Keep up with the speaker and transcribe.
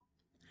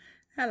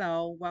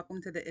Hello,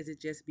 welcome to the Is It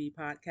Just Me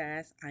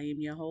podcast. I am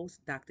your host,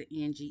 Dr.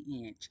 Angie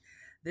Inch.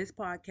 This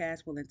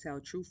podcast will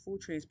entail truthful,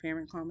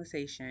 transparent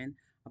conversation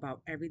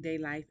about everyday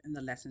life and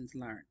the lessons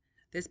learned.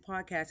 This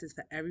podcast is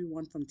for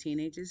everyone from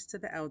teenagers to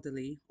the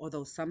elderly.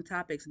 Although some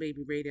topics may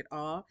be rated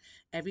R,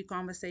 every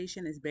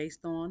conversation is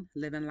based on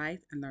living life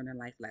and learning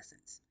life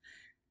lessons.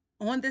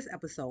 On this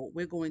episode,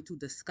 we're going to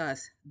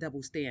discuss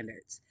double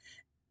standards.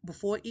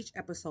 Before each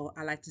episode,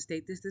 I like to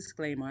state this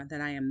disclaimer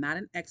that I am not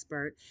an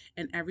expert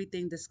and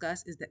everything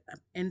discussed is the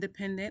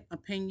independent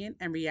opinion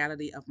and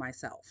reality of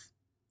myself.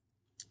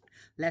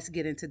 Let's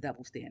get into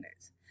double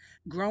standards.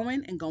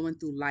 Growing and going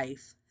through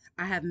life,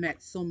 I have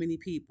met so many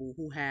people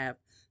who have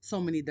so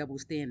many double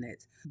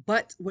standards.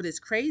 But what is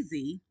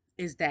crazy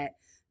is that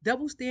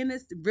double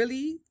standards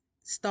really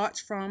starts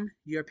from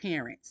your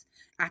parents.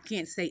 I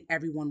can't say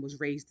everyone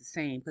was raised the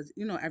same because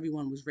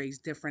everyone was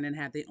raised different and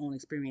have their own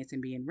experience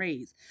in being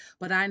raised.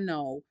 But I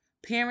know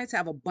parents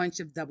have a bunch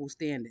of double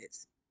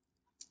standards.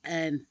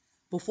 And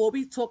before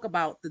we talk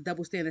about the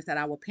double standards that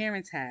our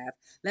parents have,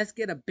 let's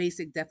get a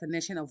basic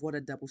definition of what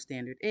a double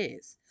standard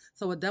is.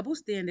 So, a double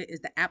standard is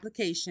the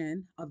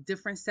application of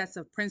different sets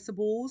of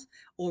principles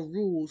or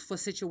rules for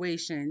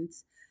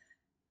situations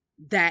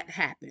that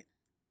happen.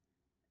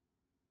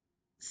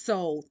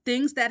 So,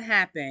 things that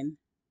happen,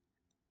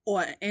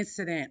 or an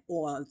incident,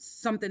 or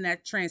something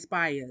that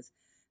transpires,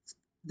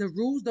 the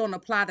rules don't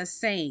apply the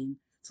same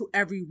to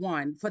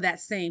everyone for that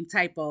same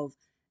type of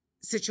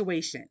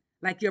situation.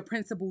 Like your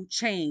principle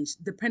change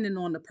depending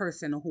on the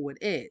person or who it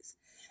is.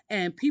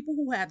 And people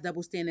who have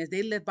double standards,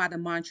 they live by the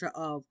mantra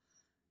of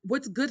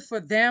what's good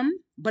for them,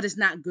 but it's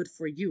not good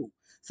for you.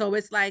 So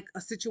it's like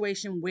a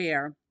situation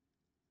where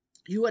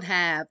you would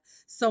have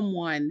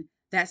someone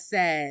that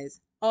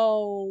says,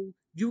 "Oh,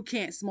 you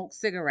can't smoke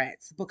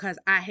cigarettes because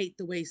I hate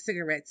the way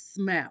cigarettes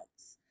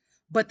smells,"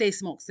 but they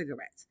smoke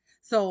cigarettes.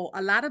 So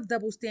a lot of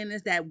double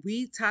standards that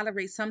we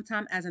tolerate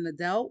sometime as an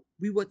adult,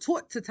 we were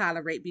taught to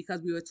tolerate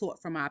because we were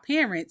taught from our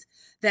parents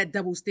that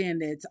double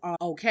standards are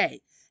okay.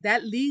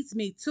 That leads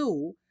me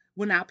to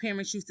when our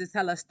parents used to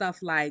tell us stuff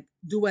like,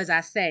 "Do as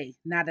I say,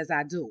 not as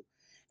I do."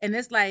 And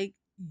it's like,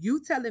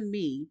 you telling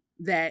me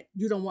that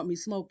you don't want me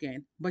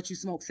smoking, but you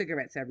smoke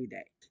cigarettes every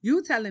day.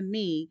 You telling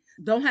me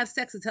don't have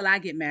sex until I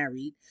get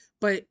married,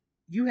 but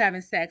you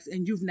having sex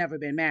and you've never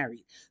been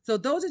married. So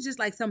those are just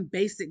like some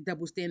basic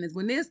double standards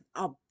when there's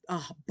a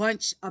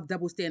bunch of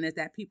double standards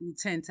that people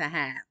tend to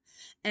have.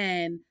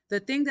 And the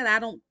thing that I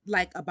don't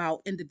like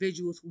about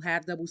individuals who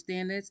have double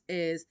standards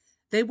is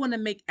they want to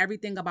make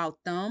everything about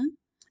them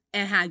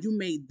and how you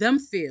made them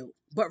feel,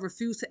 but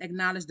refuse to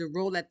acknowledge the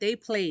role that they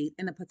played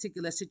in a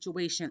particular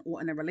situation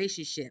or in a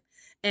relationship.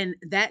 And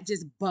that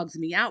just bugs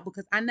me out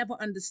because I never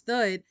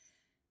understood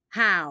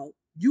how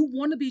you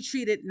want to be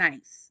treated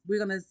nice.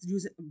 We're going to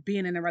use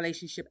being in a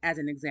relationship as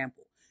an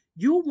example.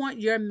 You want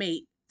your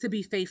mate to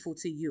be faithful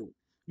to you.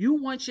 You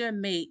want your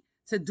mate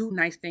to do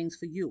nice things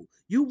for you.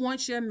 You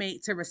want your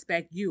mate to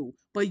respect you,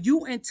 but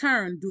you in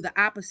turn do the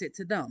opposite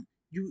to them.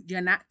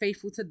 You're not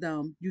faithful to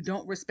them. You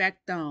don't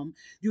respect them.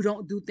 You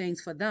don't do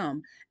things for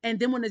them. And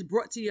then when it's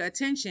brought to your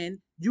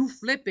attention, you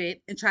flip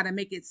it and try to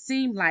make it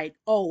seem like,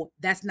 oh,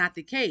 that's not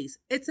the case.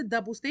 It's a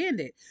double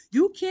standard.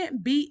 You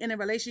can't be in a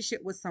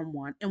relationship with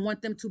someone and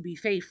want them to be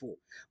faithful,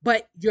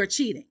 but you're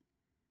cheating.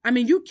 I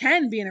mean, you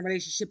can be in a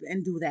relationship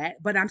and do that,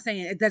 but I'm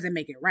saying it doesn't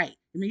make it right.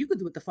 I mean, you can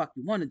do what the fuck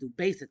you want to do,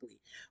 basically,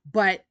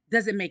 but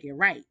doesn't make it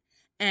right.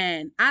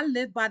 And I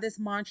live by this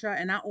mantra,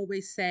 and I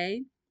always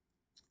say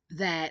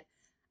that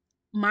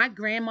my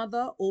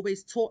grandmother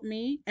always taught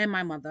me, and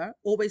my mother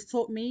always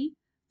taught me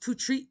to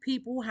treat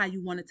people how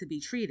you wanted to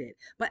be treated.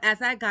 But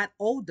as I got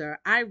older,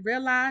 I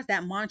realized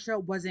that mantra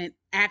wasn't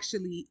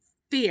actually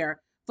fair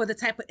for the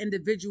type of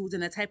individuals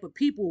and the type of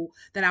people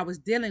that I was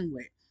dealing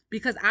with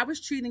because I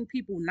was treating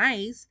people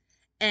nice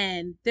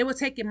and they were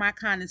taking my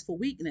kindness for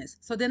weakness.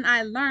 So then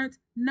I learned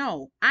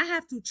no, I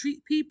have to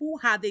treat people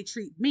how they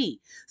treat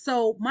me.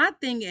 So my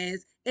thing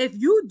is, if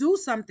you do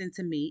something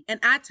to me and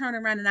I turn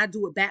around and I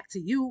do it back to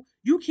you,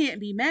 you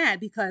can't be mad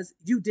because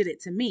you did it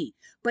to me.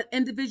 But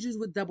individuals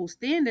with double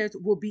standards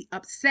will be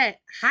upset,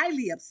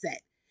 highly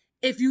upset,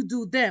 if you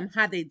do them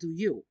how they do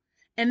you.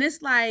 And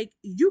it's like,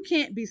 you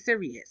can't be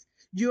serious.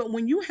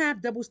 When you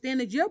have double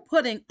standards, you're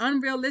putting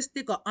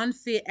unrealistic or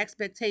unfair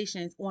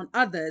expectations on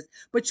others,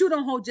 but you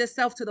don't hold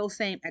yourself to those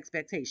same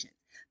expectations.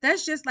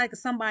 That's just like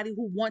somebody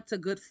who wants a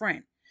good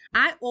friend.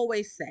 I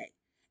always say,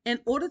 in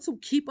order to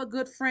keep a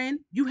good friend,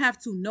 you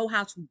have to know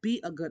how to be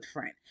a good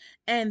friend.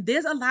 And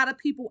there's a lot of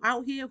people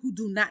out here who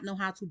do not know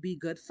how to be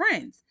good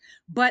friends.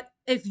 But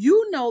if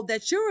you know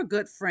that you're a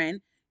good friend,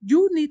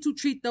 you need to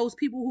treat those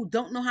people who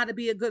don't know how to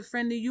be a good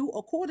friend to you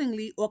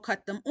accordingly or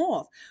cut them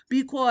off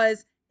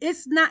because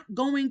it's not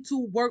going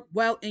to work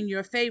well in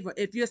your favor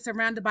if you're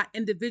surrounded by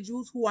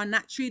individuals who are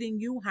not treating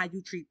you how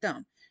you treat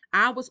them.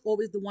 I was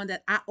always the one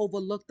that I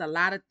overlooked a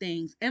lot of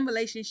things in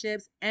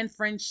relationships and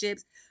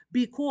friendships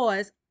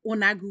because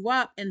when I grew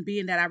up and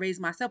being that I raised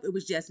myself, it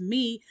was just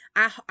me.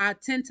 I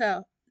tend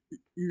to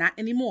not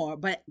anymore,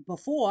 but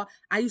before,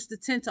 I used to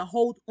tend to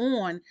hold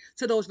on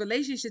to those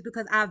relationships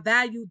because I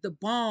valued the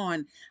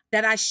bond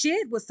that I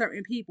shared with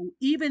certain people,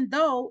 even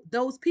though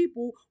those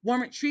people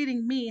weren't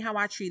treating me how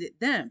I treated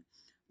them.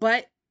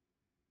 But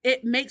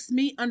it makes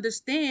me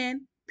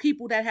understand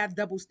people that have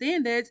double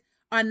standards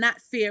are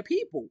not fair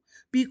people,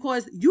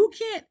 because you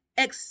can't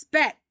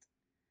expect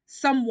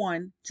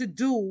someone to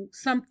do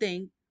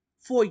something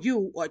for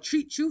you or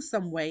treat you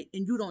some way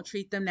and you don't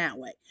treat them that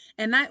way.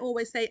 And I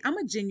always say, I'm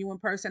a genuine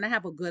person. I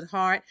have a good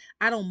heart.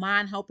 I don't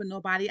mind helping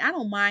nobody. I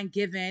don't mind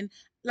giving.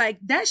 Like,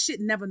 that shit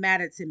never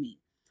mattered to me.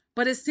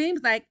 But it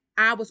seems like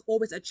I was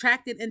always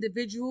attracted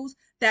individuals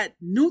that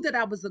knew that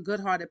I was a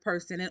good-hearted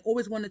person and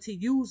always wanted to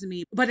use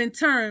me, but in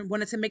turn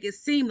wanted to make it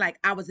seem like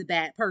I was a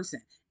bad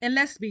person. And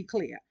let's be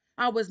clear,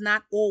 I was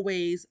not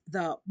always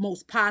the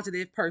most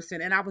positive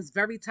person, and I was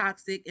very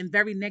toxic and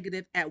very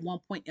negative at one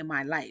point in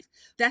my life.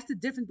 That's the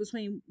difference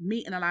between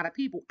me and a lot of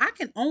people. I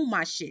can own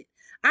my shit.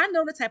 I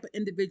know the type of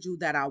individual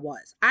that I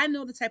was. I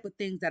know the type of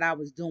things that I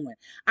was doing.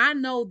 I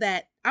know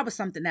that I was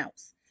something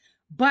else,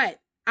 but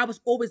I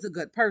was always a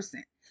good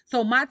person.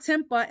 So my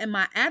temper and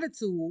my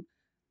attitude,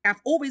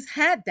 I've always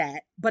had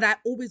that, but I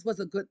always was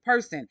a good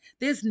person.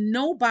 There's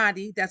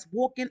nobody that's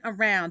walking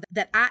around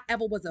that I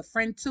ever was a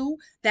friend to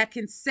that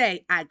can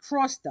say I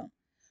crossed them.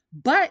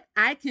 But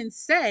I can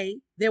say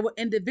there were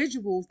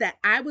individuals that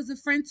I was a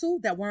friend to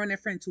that weren't a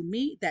friend to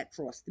me that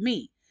crossed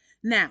me.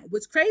 Now,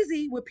 what's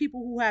crazy with people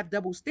who have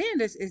double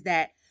standards is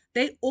that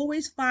they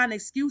always find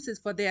excuses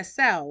for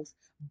themselves,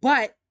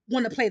 but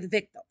want to play the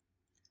victim.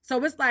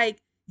 So it's like,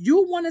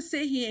 you want to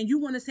sit here and you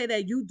want to say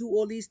that you do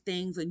all these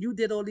things and you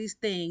did all these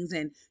things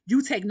and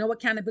you take no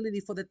accountability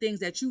for the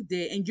things that you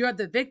did and you're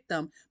the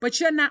victim, but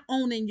you're not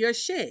owning your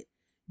shit.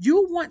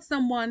 You want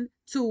someone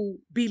to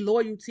be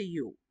loyal to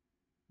you,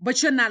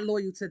 but you're not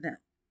loyal to them.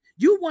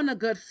 You want a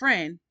good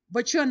friend,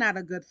 but you're not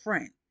a good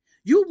friend.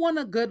 You want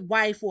a good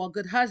wife or a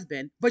good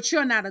husband, but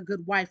you're not a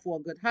good wife or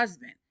a good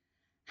husband.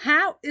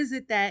 How is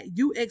it that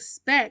you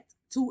expect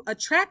to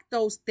attract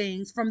those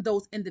things from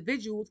those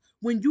individuals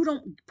when you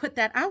don't put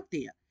that out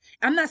there?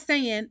 I'm not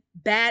saying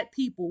bad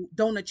people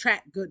don't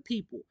attract good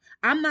people.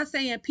 I'm not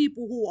saying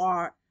people who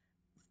are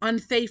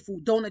unfaithful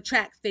don't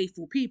attract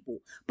faithful people.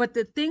 But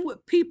the thing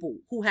with people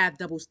who have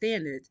double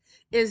standards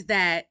is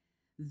that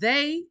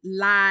they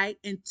lie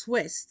and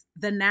twist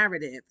the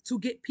narrative to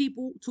get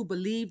people to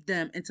believe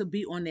them and to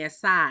be on their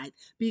side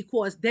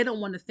because they don't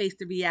want to face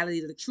the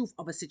reality of the truth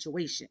of a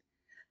situation.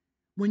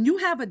 When you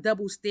have a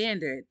double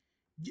standard,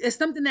 it's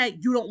something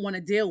that you don't want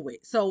to deal with.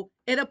 So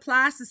it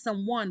applies to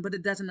someone, but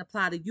it doesn't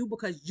apply to you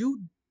because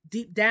you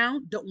deep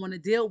down don't want to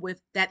deal with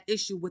that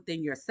issue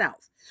within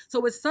yourself.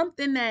 So it's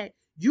something that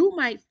you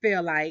might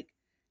feel like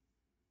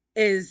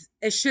is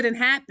it shouldn't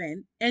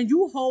happen, and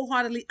you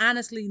wholeheartedly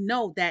honestly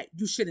know that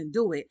you shouldn't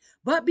do it,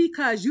 but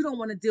because you don't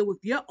want to deal with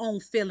your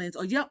own feelings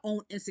or your own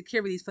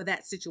insecurities for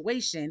that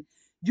situation,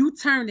 you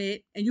turn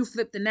it and you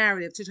flip the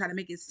narrative to try to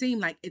make it seem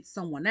like it's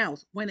someone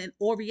else, when in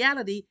all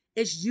reality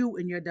it's you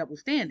and your double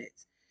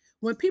standards.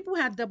 When people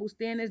have double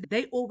standards,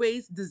 they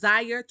always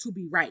desire to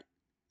be right.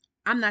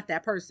 I'm not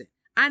that person.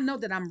 I know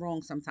that I'm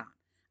wrong sometimes.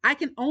 I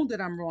can own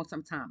that I'm wrong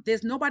sometimes.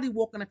 There's nobody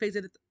walking the face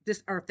of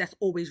this earth that's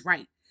always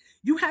right.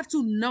 You have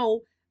to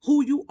know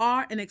who you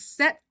are and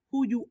accept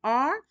who you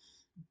are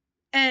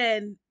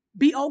and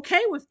be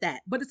okay with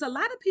that. But it's a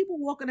lot of people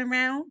walking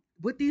around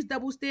with these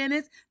double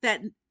standards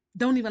that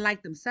don't even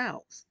like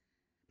themselves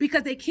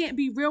because they can't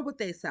be real with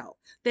themselves.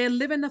 They're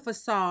living a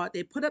facade.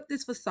 They put up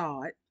this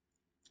facade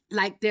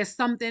like there's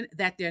something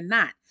that they're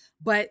not.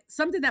 But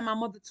something that my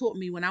mother taught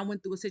me when I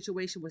went through a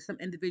situation with some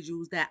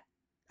individuals that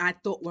I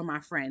thought were my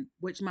friend,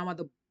 which my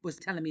mother was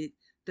telling me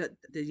the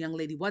young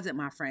lady wasn't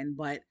my friend,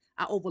 but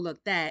I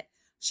overlooked that.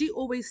 She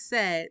always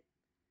said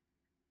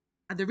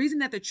the reason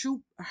that the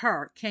true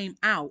her came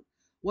out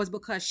was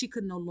because she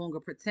could no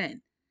longer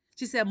pretend.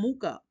 She said,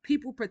 Muka,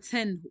 people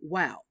pretend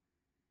well.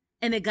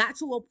 And it got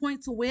to a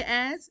point to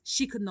whereas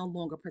she could no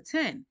longer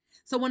pretend.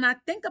 So when I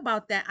think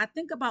about that, I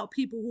think about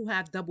people who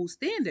have double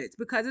standards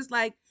because it's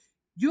like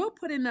you're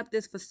putting up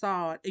this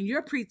facade and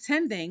you're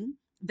pretending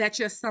that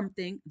you're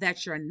something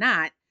that you're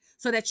not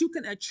so that you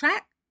can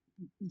attract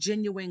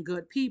genuine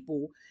good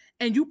people.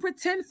 And you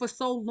pretend for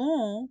so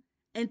long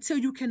until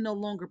you can no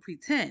longer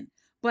pretend.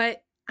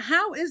 But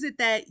how is it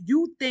that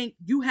you think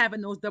you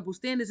having those double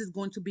standards is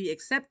going to be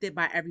accepted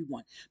by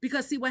everyone?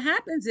 Because see, what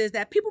happens is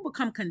that people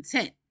become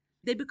content.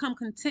 They become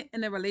content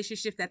in the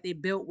relationship that they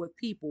build with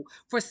people.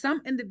 For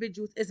some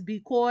individuals, it's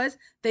because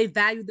they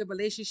value the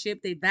relationship,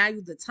 they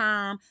value the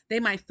time. They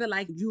might feel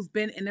like you've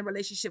been in a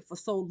relationship for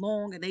so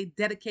long and they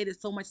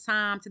dedicated so much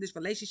time to this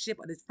relationship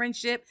or this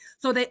friendship.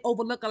 So they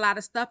overlook a lot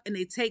of stuff and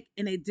they take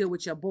and they deal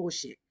with your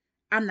bullshit.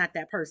 I'm not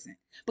that person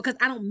because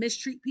I don't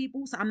mistreat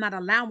people. So I'm not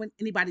allowing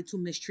anybody to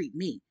mistreat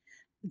me.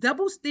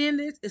 Double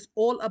standards is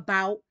all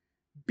about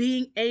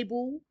being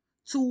able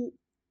to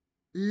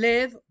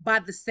live by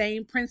the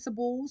same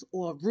principles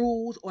or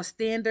rules or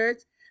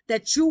standards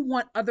that you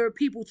want other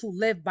people to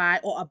live by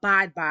or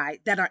abide by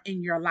that are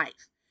in your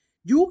life.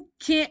 You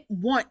can't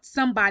want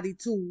somebody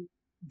to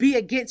be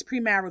against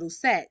premarital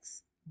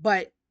sex,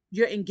 but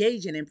you're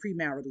engaging in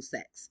premarital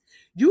sex.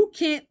 You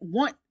can't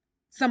want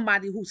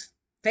somebody who's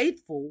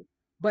faithful,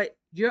 but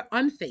you're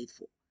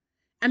unfaithful.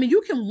 I mean,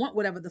 you can want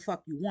whatever the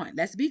fuck you want.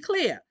 Let's be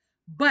clear,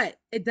 but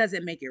it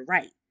doesn't make it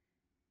right.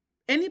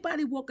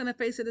 Anybody walking the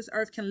face of this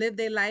earth can live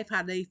their life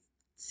how they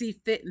see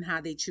fit and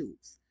how they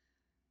choose.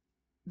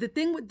 The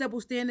thing with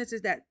double standards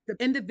is that the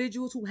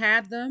individuals who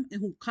have them and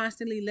who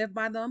constantly live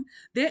by them,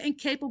 they're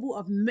incapable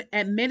of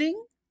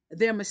admitting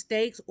their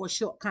mistakes or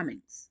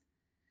shortcomings.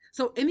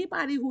 So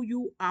anybody who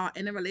you are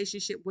in a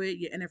relationship with,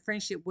 you're in a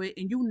friendship with,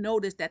 and you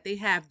notice that they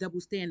have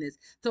double standards.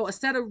 So a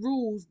set of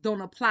rules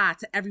don't apply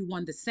to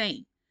everyone the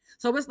same.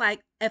 So it's like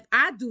if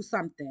I do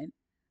something,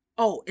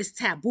 oh, it's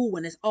taboo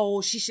and it's,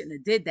 oh, she shouldn't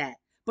have did that.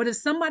 But if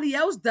somebody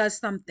else does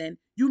something,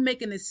 you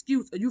make an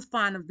excuse or you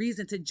find a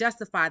reason to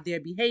justify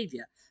their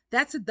behavior.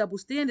 That's a double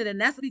standard.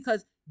 And that's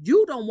because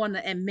you don't want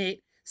to admit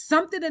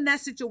something in that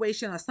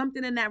situation or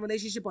something in that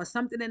relationship or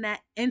something in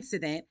that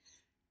incident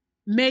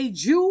made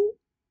you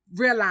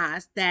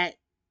realize that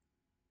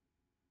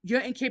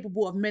you're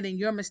incapable of admitting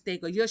your mistake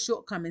or your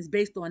shortcomings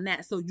based on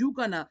that. So you're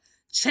going to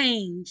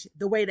change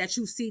the way that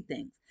you see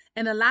things.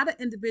 And a lot of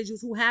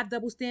individuals who have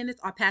double standards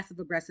are passive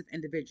aggressive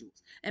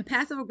individuals. And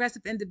passive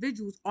aggressive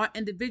individuals are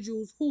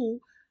individuals who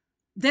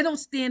they don't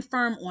stand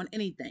firm on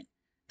anything.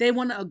 They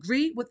want to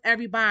agree with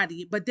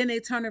everybody, but then they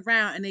turn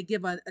around and they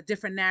give a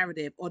different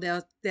narrative, or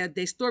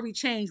their story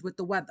change with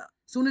the weather.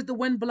 As soon as the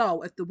wind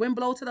blow, if the wind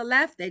blow to the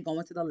left, they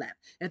going to the left.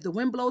 If the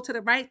wind blow to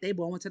the right, they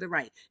going to the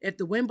right. If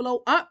the wind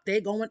blow up,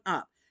 they going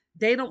up.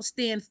 They don't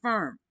stand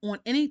firm on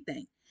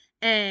anything,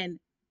 and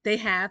they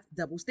have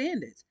double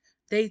standards.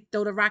 They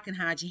throw the rock and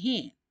hide your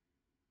hand.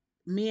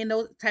 Me and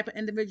those type of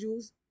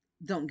individuals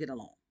don't get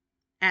along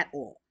at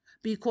all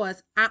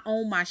because I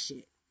own my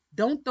shit.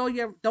 Don't throw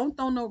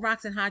no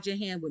rocks and hide your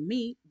hand with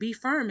me. Be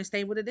firm and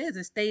stay what it is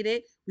and state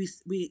it.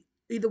 We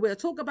either we'll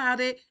talk about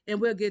it and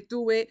we'll get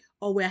through it,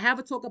 or we'll have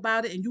a talk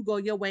about it and you go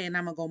your way and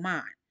I'm gonna go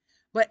mine.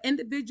 But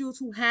individuals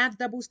who have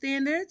double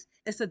standards,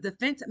 it's a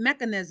defense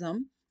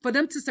mechanism for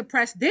them to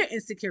suppress their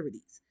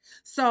insecurities.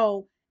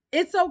 So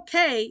it's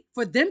okay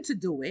for them to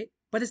do it,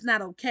 but it's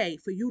not okay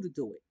for you to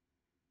do it.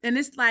 And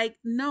it's like,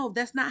 no,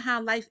 that's not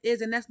how life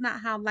is, and that's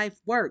not how life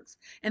works.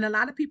 And a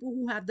lot of people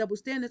who have double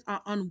standards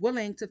are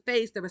unwilling to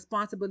face the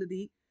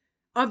responsibility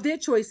of their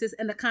choices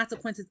and the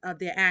consequences of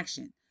their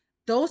action.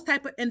 Those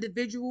type of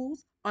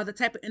individuals are the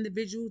type of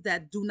individuals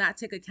that do not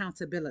take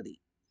accountability.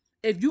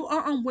 If you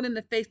are unwilling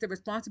to face the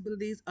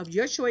responsibilities of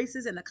your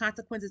choices and the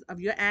consequences of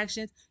your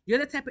actions, you're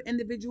the type of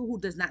individual who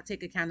does not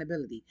take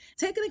accountability.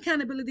 Taking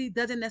accountability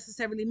doesn't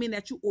necessarily mean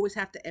that you always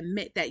have to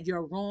admit that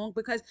you're wrong,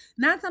 because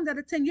 9 times out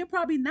of 10, you're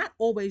probably not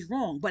always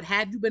wrong. But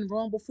have you been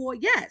wrong before?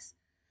 Yes.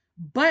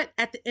 But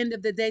at the end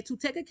of the day, to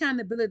take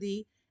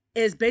accountability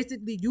is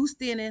basically you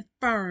standing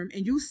firm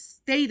and you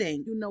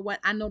stating, you know what,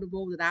 I know the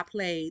role that I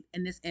played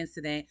in this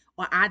incident,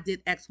 or I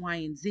did X, Y,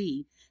 and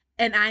Z.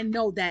 And I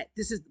know that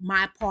this is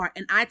my part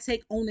and I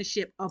take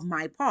ownership of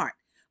my part.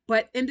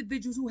 But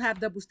individuals who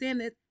have double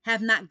standards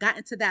have not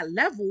gotten to that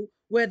level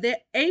where they're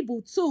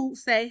able to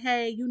say,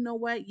 hey, you know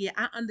what? Yeah,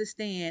 I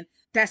understand.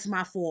 That's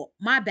my fault.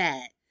 My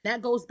bad.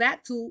 That goes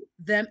back to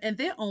them and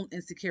their own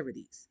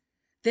insecurities.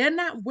 They're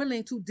not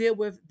willing to deal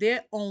with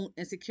their own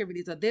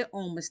insecurities or their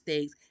own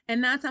mistakes.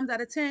 And 9 times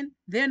out of 10,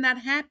 they're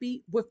not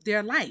happy with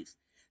their life.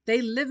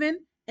 They living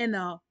in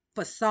a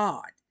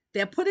facade.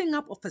 They're putting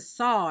up a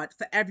facade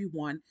for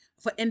everyone,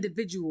 for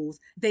individuals.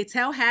 They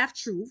tell half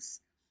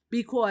truths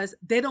because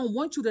they don't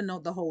want you to know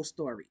the whole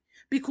story.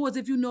 Because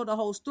if you know the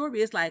whole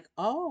story, it's like,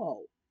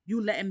 oh,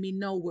 you letting me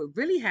know what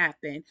really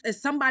happened. And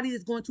somebody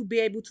is going to be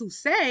able to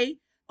say,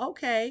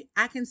 okay,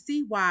 I can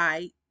see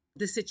why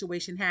this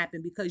situation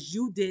happened because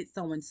you did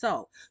so and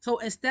so. So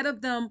instead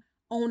of them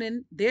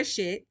owning their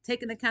shit,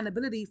 taking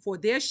accountability for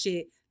their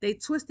shit, they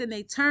twist and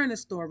they turn the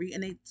story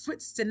and they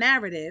switch the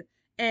narrative.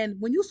 And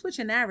when you switch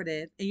a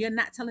narrative and you're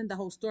not telling the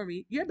whole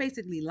story, you're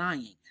basically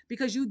lying,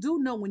 because you do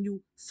know when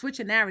you switch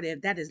a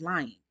narrative, that is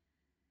lying.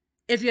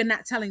 If you're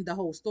not telling the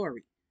whole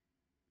story,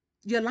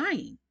 you're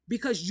lying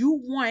because you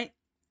want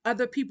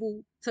other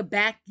people to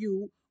back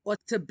you or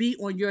to be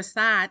on your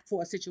side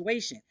for a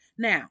situation.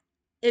 Now,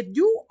 if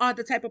you are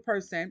the type of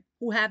person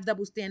who have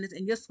double standards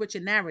and you're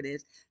switching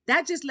narratives,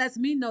 that just lets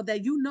me know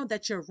that you know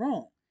that you're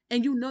wrong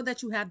and you know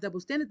that you have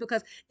double standards,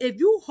 because if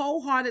you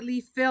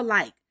wholeheartedly feel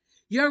like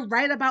you're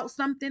right about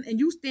something and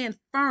you stand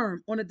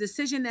firm on a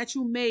decision that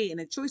you made and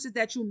the choices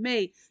that you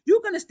made,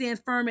 you're going to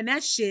stand firm in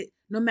that shit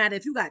no matter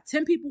if you got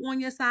 10 people on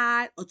your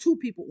side or 2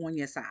 people on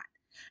your side.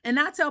 And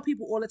I tell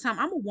people all the time,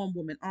 I'm a one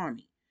woman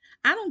army.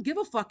 I don't give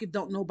a fuck if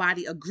don't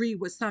nobody agree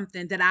with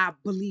something that I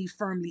believe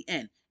firmly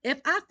in.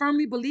 If I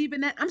firmly believe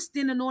in that, I'm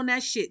standing on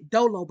that shit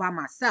dolo by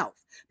myself,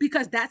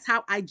 because that's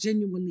how I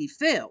genuinely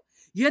feel.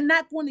 You're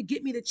not going to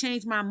get me to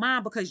change my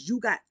mind because you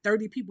got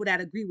 30 people that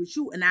agree with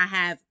you and I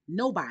have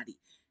nobody.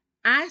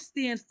 I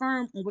stand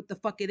firm on what the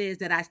fuck it is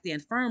that I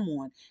stand firm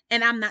on.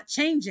 And I'm not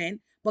changing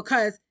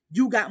because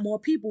you got more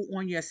people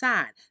on your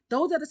side.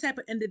 Those are the type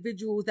of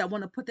individuals that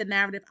want to put the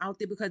narrative out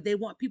there because they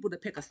want people to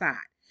pick a side.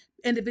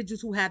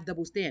 Individuals who have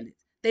double standards.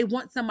 They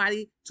want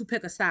somebody to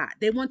pick a side.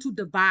 They want to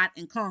divide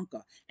and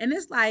conquer. And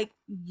it's like,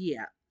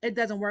 yeah, it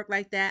doesn't work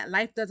like that.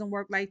 Life doesn't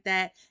work like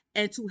that.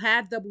 And to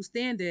have double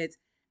standards,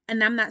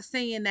 and I'm not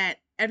saying that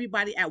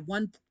everybody at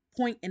one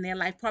point in their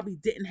life probably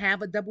didn't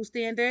have a double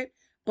standard,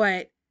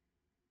 but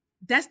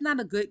that's not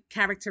a good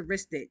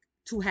characteristic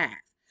to have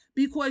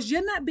because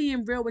you're not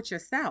being real with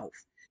yourself.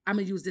 I'm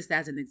gonna use this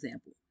as an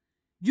example.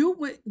 You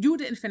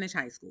didn't finish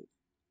high school,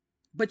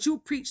 but you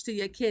preach to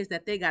your kids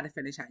that they gotta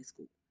finish high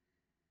school.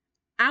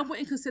 I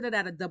wouldn't consider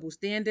that a double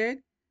standard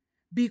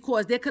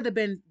because there could have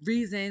been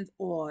reasons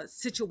or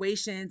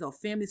situations or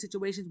family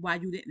situations why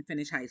you didn't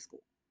finish high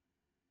school.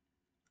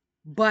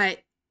 But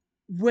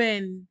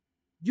when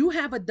you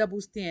have a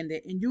double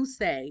standard and you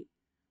say,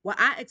 well,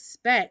 I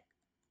expect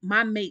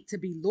my mate to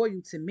be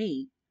loyal to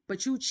me,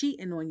 but you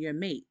cheating on your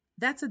mate,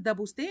 that's a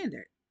double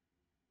standard.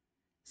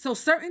 So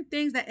certain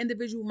things that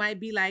individual might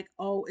be like,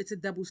 oh, it's a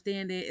double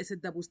standard, it's a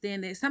double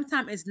standard.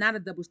 Sometimes it's not a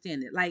double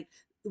standard. Like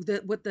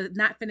with the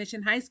not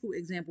finishing high school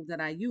example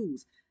that I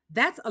use,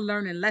 that's a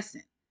learning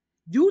lesson.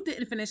 You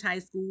didn't finish high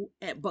school,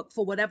 but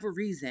for whatever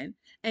reason,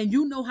 and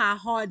you know how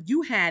hard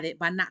you had it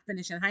by not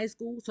finishing high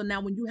school. So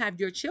now when you have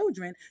your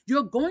children,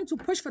 you're going to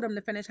push for them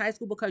to finish high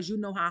school because you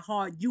know how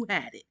hard you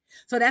had it.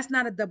 So that's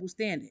not a double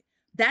standard.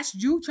 That's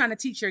you trying to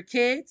teach your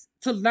kids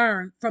to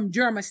learn from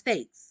your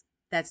mistakes.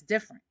 That's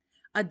different.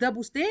 A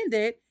double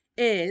standard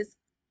is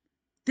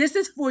this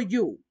is for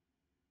you.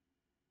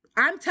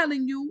 I'm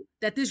telling you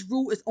that this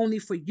rule is only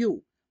for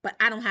you, but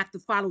I don't have to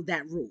follow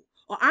that rule.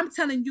 Or I'm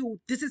telling you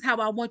this is how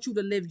I want you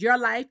to live your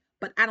life,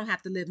 but I don't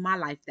have to live my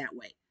life that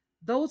way.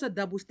 Those are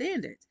double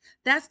standards.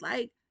 That's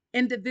like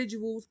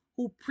individuals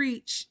who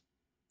preach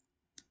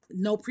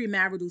no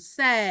premarital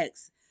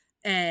sex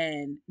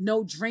and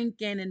no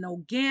drinking and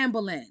no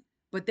gambling,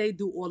 but they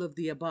do all of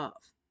the above.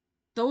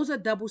 Those are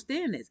double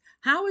standards.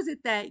 How is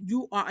it that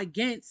you are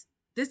against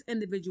this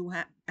individual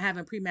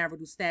having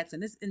premarital sex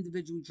and this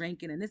individual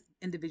drinking and this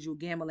individual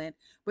gambling,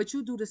 but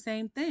you do the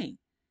same thing?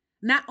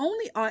 Not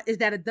only is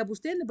that a double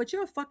standard, but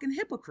you're a fucking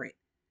hypocrite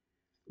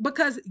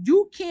because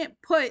you can't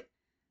put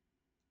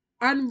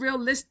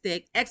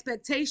unrealistic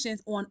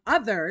expectations on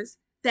others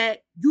that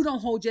you don't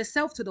hold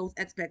yourself to those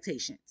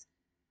expectations.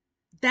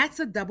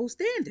 That's a double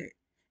standard.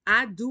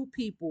 I do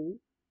people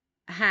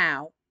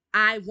how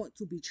I want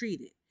to be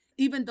treated,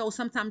 even though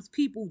sometimes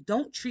people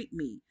don't treat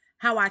me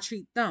how I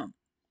treat them.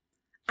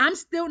 I'm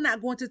still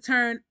not going to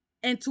turn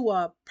into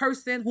a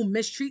person who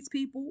mistreats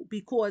people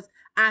because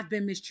I've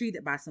been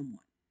mistreated by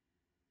someone.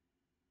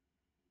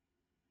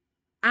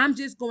 I'm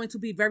just going to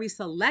be very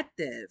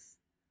selective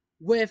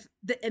with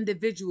the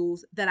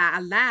individuals that I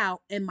allow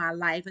in my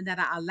life and that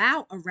I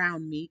allow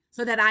around me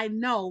so that I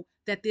know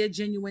that they're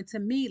genuine to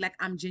me like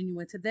I'm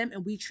genuine to them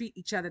and we treat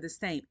each other the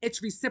same.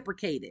 It's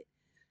reciprocated.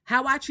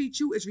 How I treat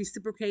you is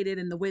reciprocated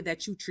in the way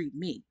that you treat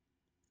me.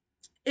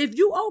 If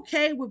you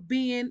okay with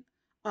being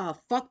a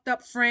fucked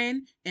up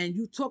friend and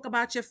you talk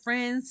about your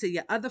friends to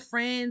your other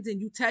friends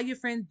and you tell your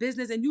friends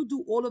business and you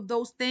do all of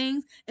those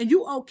things and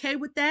you okay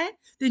with that,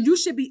 then you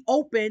should be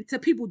open to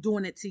people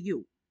doing it to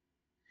you.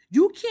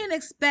 You can't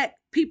expect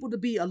people to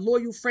be a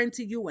loyal friend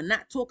to you and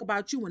not talk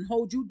about you and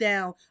hold you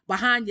down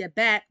behind your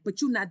back, but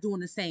you're not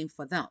doing the same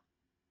for them.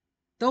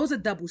 Those are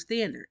double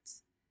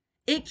standards.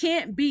 It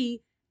can't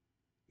be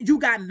you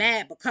got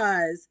mad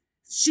because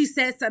she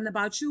said something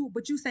about you,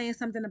 but you saying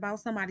something about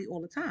somebody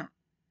all the time.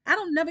 I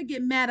don't never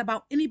get mad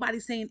about anybody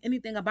saying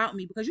anything about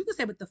me because you can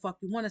say what the fuck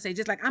you want to say,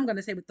 just like I'm going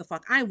to say what the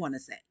fuck I want to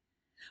say.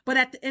 But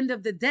at the end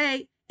of the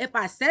day, if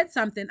I said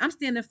something, I'm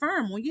standing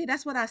firm. Well, yeah,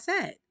 that's what I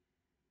said.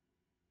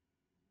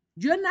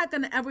 You're not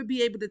going to ever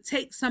be able to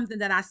take something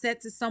that I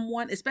said to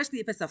someone, especially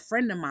if it's a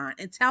friend of mine,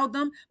 and tell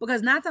them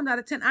because 9 times out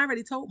of 10, I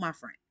already told my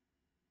friend.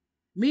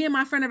 Me and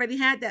my friend already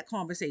had that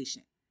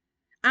conversation.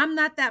 I'm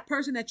not that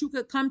person that you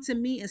could come to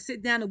me and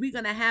sit down and we're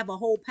going to have a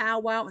whole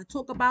powwow and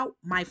talk about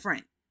my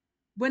friend.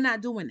 We're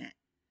not doing that.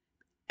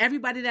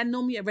 Everybody that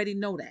know me already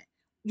know that.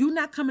 You're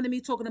not coming to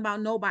me talking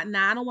about nobody.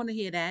 Nah, I don't want to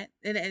hear that.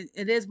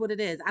 It is what it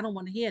is. I don't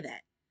want to hear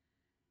that.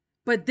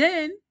 But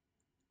then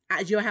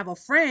you'll have a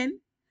friend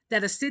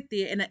that'll sit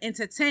there and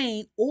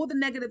entertain all the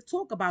negative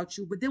talk about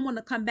you, but then want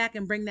to come back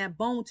and bring that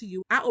bone to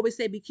you. I always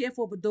say, be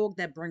careful of a dog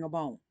that bring a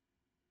bone.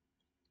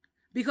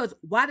 Because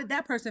why did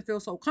that person feel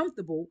so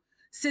comfortable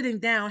sitting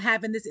down,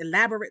 having this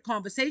elaborate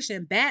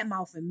conversation, bad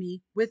mouthing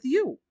me with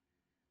you?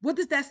 What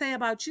does that say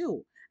about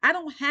you? I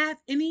don't have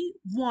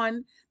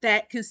anyone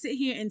that can sit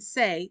here and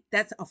say,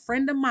 that's a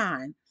friend of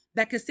mine,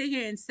 that can sit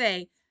here and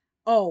say,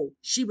 oh,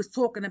 she was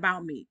talking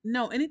about me.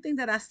 No, anything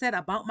that I said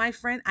about my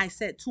friend, I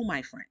said to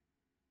my friend.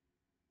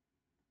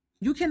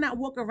 You cannot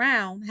walk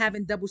around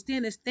having double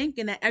standards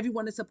thinking that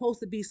everyone is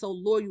supposed to be so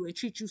loyal and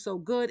treat you so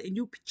good and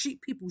you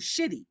treat people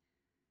shitty.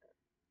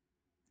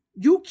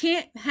 You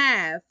can't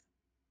have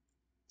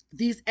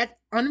these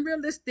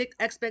unrealistic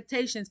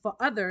expectations for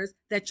others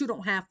that you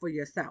don't have for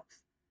yourself.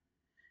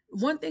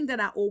 One thing that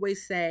I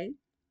always say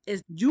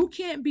is you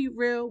can't be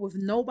real with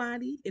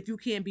nobody if you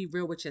can't be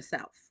real with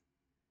yourself.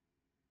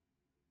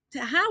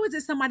 How is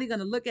it somebody going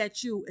to look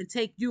at you and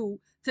take you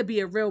to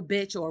be a real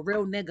bitch or a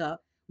real nigga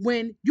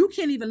when you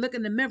can't even look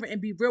in the mirror and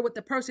be real with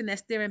the person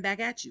that's staring back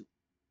at you?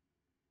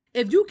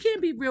 If you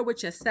can't be real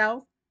with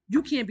yourself,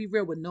 you can't be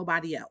real with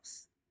nobody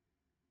else.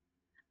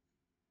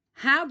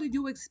 How do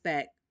you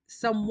expect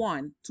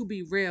someone to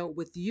be real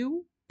with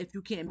you if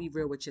you can't be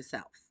real with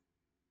yourself?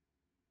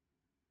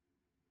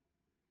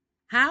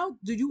 How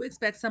do you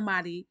expect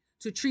somebody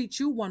to treat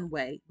you one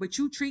way, but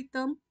you treat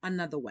them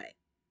another way?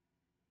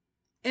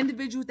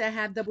 Individuals that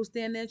have double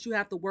standards, you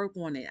have to work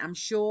on it. I'm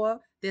sure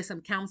there's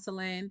some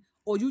counseling,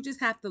 or you just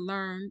have to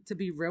learn to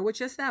be real with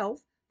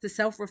yourself, to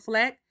self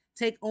reflect,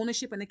 take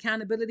ownership and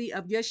accountability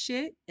of your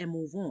shit, and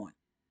move on.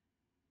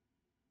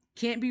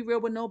 Can't be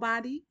real with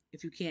nobody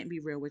if you can't be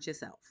real with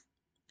yourself.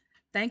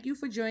 Thank you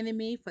for joining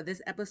me for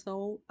this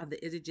episode of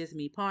the Is It Just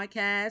Me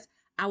podcast.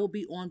 I will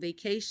be on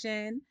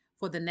vacation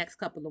for the next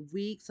couple of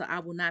weeks, so I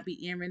will not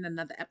be airing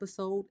another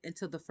episode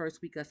until the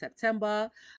first week of September.